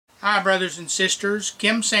Hi brothers and sisters,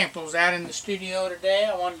 Kim Samples out in the studio today.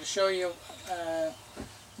 I wanted to show you a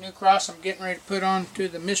new cross I'm getting ready to put on to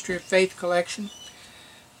the Mystery of Faith collection.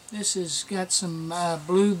 This has got some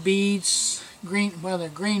blue beads, they're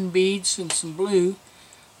green beads and some blue.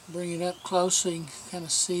 Bring it up close so you can kind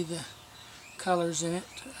of see the colors in it.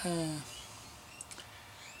 I'm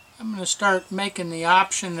going to start making the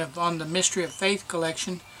option of on the Mystery of Faith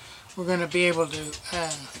collection. We're going to be able to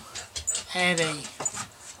add a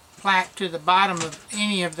plaque to the bottom of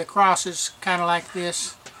any of the crosses, kind of like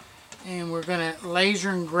this, and we're going to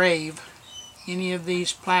laser engrave any of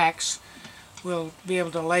these plaques. We'll be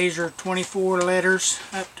able to laser 24 letters,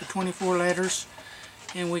 up to 24 letters,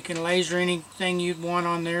 and we can laser anything you'd want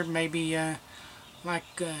on there, maybe like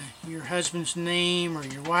your husband's name or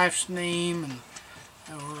your wife's name,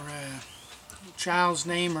 or child's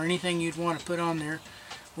name, or anything you'd want to put on there.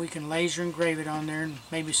 We can laser engrave it on there, and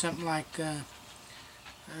maybe something like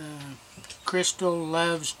Crystal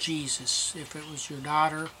loves Jesus, if it was your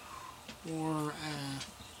daughter, or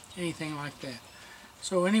anything like that.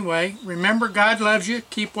 So anyway, remember, God loves you.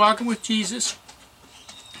 Keep walking with Jesus.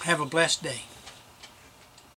 Have a blessed day.